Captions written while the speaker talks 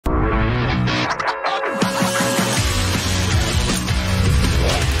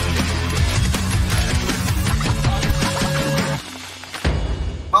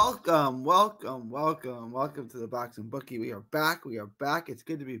welcome to the Boxing Bookie. We are back. We are back. It's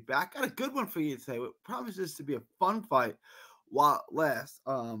good to be back. Got a good one for you today. What promises to be a fun fight while it lasts.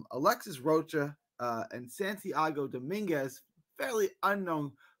 Alexis Rocha and Santiago Dominguez, fairly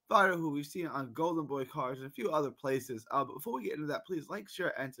unknown fighter who we've seen on Golden Boy cards and a few other places. But before we get into that, please like,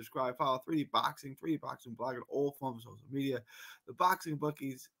 share, and subscribe. Follow 3D Boxing blog on all forms of social media. The Boxing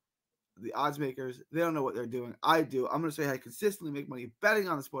Bookies, the odds makers, they don't know what they're doing. I do. I'm going to show you how to consistently make money betting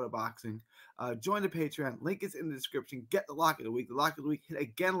on the sport of boxing. Join the Patreon. Link is in the description. Get the lock of the week. The lock of the week hit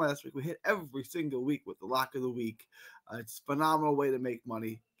again last week. We hit every single week with the lock of the week. It's a phenomenal way to make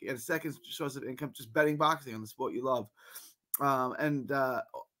money. Get a second source of income just betting boxing on the sport you love.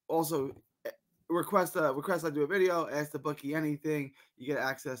 Also, request I do a video. Ask the bookie anything. You get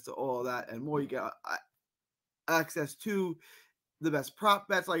access to all of that and more. You get access to the best prop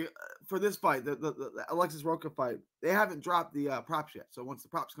bets. Like for this fight, the Alexis Rocha fight, they haven't dropped the props yet. So once the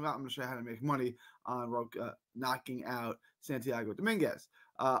props come out, I'm going to show you how to make money on Rocha knocking out Santiago Dominguez.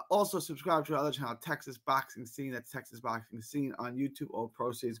 Also, subscribe to our other channel, Texas Boxing Scene. That's Texas Boxing Scene on YouTube. All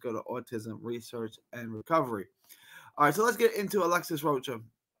proceeds go to autism research and recovery. All right, so let's get into Alexis Rocha.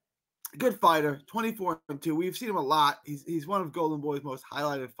 Good fighter, 24-2. We've seen him a lot. He's one of Golden Boy's most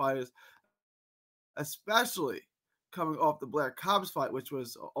highlighted fighters, especially coming off the Blair Cobbs fight, which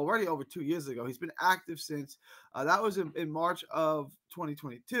was already over 2 years ago. He's been active since. That was in March of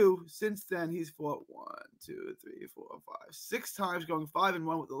 2022. Since then, he's fought 6 times, going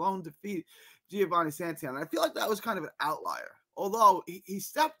 5-1 with the lone defeat, Giovanni Santillan. I feel like that was kind of an outlier, although he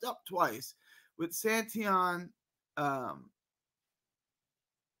stepped up twice with Santillan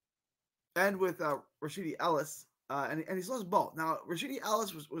and with Rashidi Ellis, and he's lost both. Now, Rashidi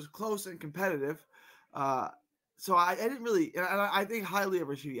Ellis was close and competitive. So I didn't really, and I think highly of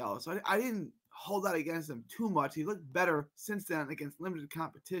Rashidi Ellis. So I didn't hold that against him too much. He looked better since then against limited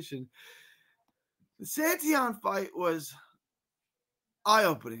competition. The Santillan fight was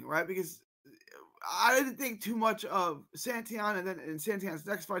eye-opening, right? Because I didn't think too much of Santillan, and then in Santillan's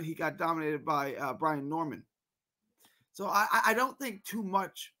next fight, he got dominated by Brian Norman. So I don't think too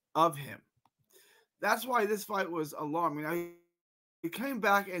much of him. That's why this fight was alarming. Now, he came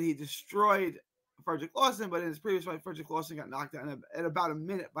back and he destroyed Frederick Lawson, but in his previous fight, Frederick Lawson got knocked out in about a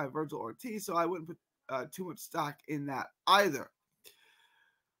minute by Virgil Ortiz, so I wouldn't put too much stock in that either.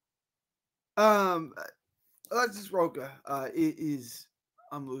 Alexis Rocha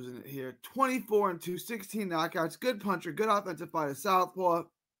I'm losing it here, 24-2, 16 knockouts, good puncher, good offensive fighter, southpaw,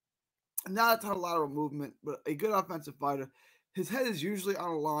 not a lot of movement, but a good offensive fighter. His head is usually on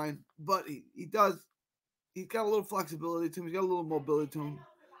a line, but he's got a little flexibility to him, he's got a little mobility to him,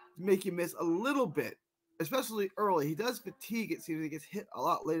 make you miss a little bit, especially early. He does fatigue, it seems. He gets hit a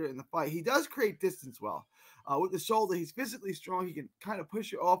lot later in the fight. He does create distance well. With the shoulder, he's physically strong. He can kind of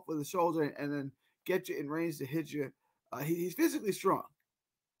push you off with the shoulder and then get you in range to hit you. He's physically strong.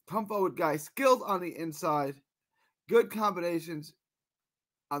 Come forward guy, skilled on the inside, good combinations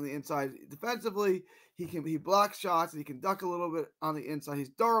on the inside. Defensively, he blocks shots and he can duck a little bit on the inside. He's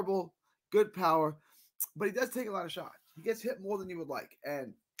durable, good power, but he does take a lot of shots. He gets hit more than you would like,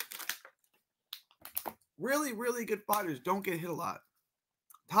 and really, really good fighters don't get hit a lot.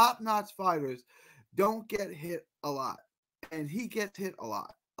 Top-notch fighters don't get hit a lot. And he gets hit a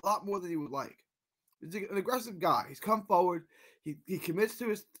lot more than you would like. He's an aggressive guy. He's come forward. He commits to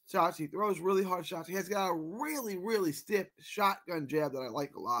his shots. He throws really hard shots. He has got a really, really stiff shotgun jab that I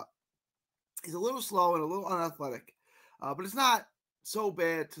like a lot. He's a little slow and a little unathletic, but it's not so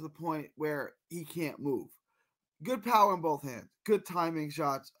bad to the point where he can't move. Good power in both hands. Good timing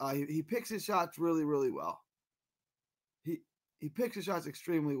shots. He picks his shots really, really well. He picks his shots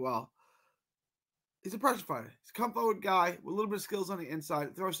extremely well. He's a pressure fighter. He's a come forward guy with a little bit of skills on the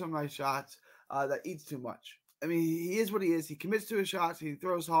inside. Throws some nice shots that eats too much. I mean, he is what he is. He commits to his shots. He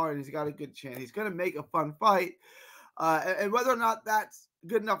throws hard, and he's got a good chance. He's going to make a fun fight. And whether or not that's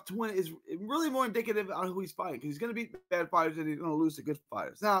good enough to win is really more indicative on who he's fighting. Because he's going to beat bad fighters, and he's going to lose to good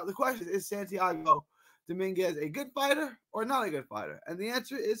fighters. Now, the question is Santiago Dominguez a good fighter or not a good fighter? And the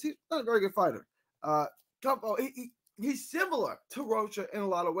answer is he's not a very good fighter. He's similar to Rocha in a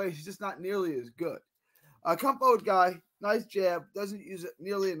lot of ways. He's just not nearly as good. Come forward guy, nice jab, doesn't use it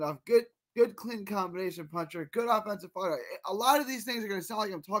nearly enough. Good clean combination puncher, good offensive fighter. A lot of these things are going to sound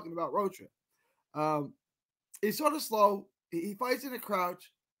like I'm talking about Rocha. He's sort of slow. He fights in a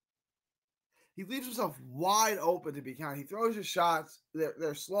crouch. He leaves himself wide open to be counted. He throws his shots.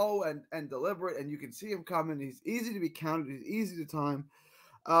 They're slow and deliberate, and you can see him coming. He's easy to be counted. He's easy to time.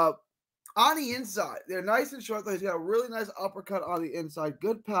 On the inside, they're nice and short. He's got a really nice uppercut on the inside.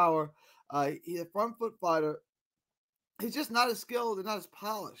 Good power. He's a front foot fighter. He's just not as skilled and not as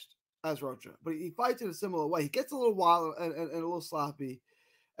polished as Rocha, but he fights in a similar way. He gets a little wild and a little sloppy,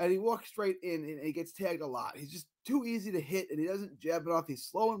 and he walks straight in and he gets tagged a lot. He's just too easy to hit, and he doesn't jab enough. He's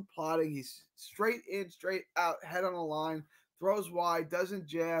slow and plodding. He's straight in, straight out, head on the line, throws wide, doesn't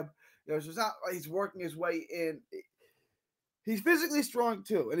jab. It's just not like he's working his way in. He's physically strong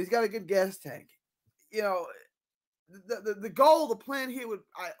too, and he's got a good gas tank. The goal, the plan here would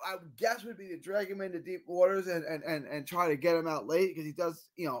I would guess would be to drag him into deep waters and try to get him out late because he does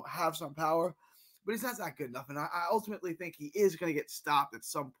have some power, but he's not that good enough. And I ultimately think he is going to get stopped at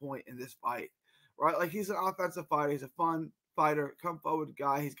some point in this fight, right? Like he's an offensive fighter, he's a fun fighter, come forward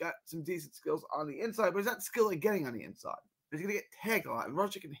guy. He's got some decent skills on the inside, but he's not skilled at getting on the inside. He's going to get tagged a lot, and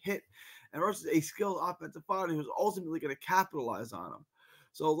Rocha can hit, and Rocha's a skilled offensive fighter who's ultimately going to capitalize on him.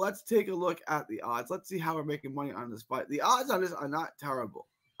 So let's take a look at the odds. Let's see how we're making money on this fight. The odds on this are not terrible.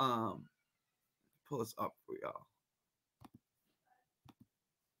 Pull this up for y'all.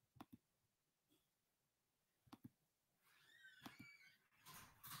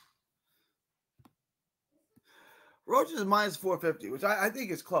 Rocha is minus 450, which I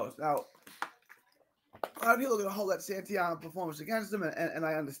think is close. Now, a lot of people are going to hold that Santiago performance against him, and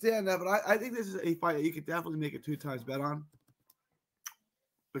I understand that, but I think this is a fight that you could definitely make a 2x bet on.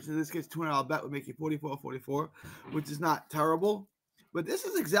 Which in this case, $200 bet would make you 44-44, which is not terrible. But this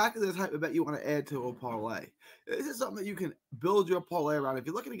is exactly the type of bet you want to add to a parlay. This is something that you can build your parlay around. If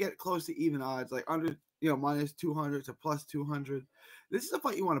you're looking to get close to even odds, like under minus 200 to plus 200, this is a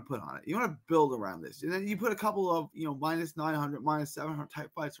fight you want to put on it. You want to build around this. And then you put a couple of minus 900, minus 700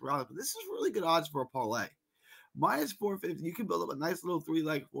 type fights around it. But this is really good odds for a parlay. Minus 450, you can build up a nice little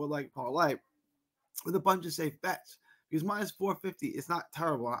 3-leg, 4-leg parlay with a bunch of safe bets. Because minus 450 is not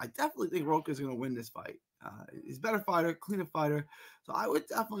terrible. I definitely think Rocha is going to win this fight. He's a better fighter, cleaner fighter. So I would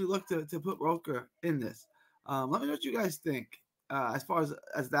definitely look to put Rocha in this. Let me know what you guys think as far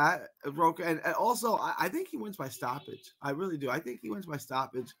as that, Rocha. And also, I think he wins by stoppage. I really do. I think he wins by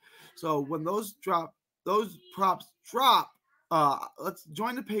stoppage. So when those props drop, let's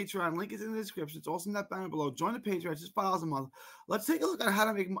join the Patreon. Link is in the description. It's also in that banner below. Join the Patreon. It's just $5 a month. Let's take a look at how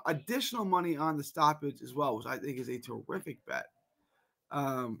to make additional money on the stoppage as well, which I think is a terrific bet.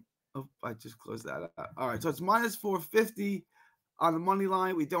 I just closed that out. All right, so it's minus 450 on the money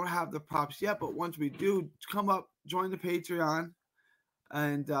line. We don't have the props yet, but once we do, come up, join the Patreon,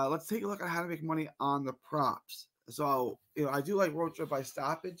 and let's take a look at how to make money on the props. So, I do like Rocha by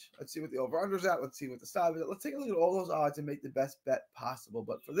stoppage. Let's see what the over-under's at. Let's see what the stop is. Let's take a look at all those odds and make the best bet possible.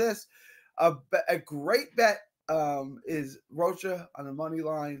 But for this, a great bet is Rocha on the money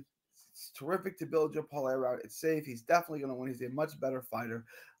line. It's terrific to build your parlay around. It's safe. He's definitely going to win. He's a much better fighter.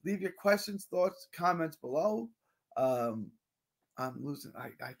 Leave your questions, thoughts, comments below. I'm losing.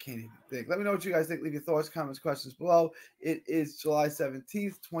 I can't even think. Let me know what you guys think. Leave your thoughts, comments, questions below. It is July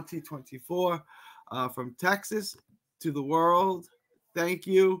 17th, 2024. From Texas to the world, thank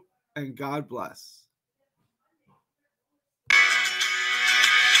you and God bless.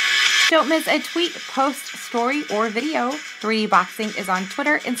 Don't miss a tweet, post, story, or video. 3D Boxing is on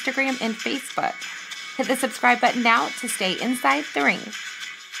Twitter, Instagram, and Facebook. Hit the subscribe button now to stay inside the ring.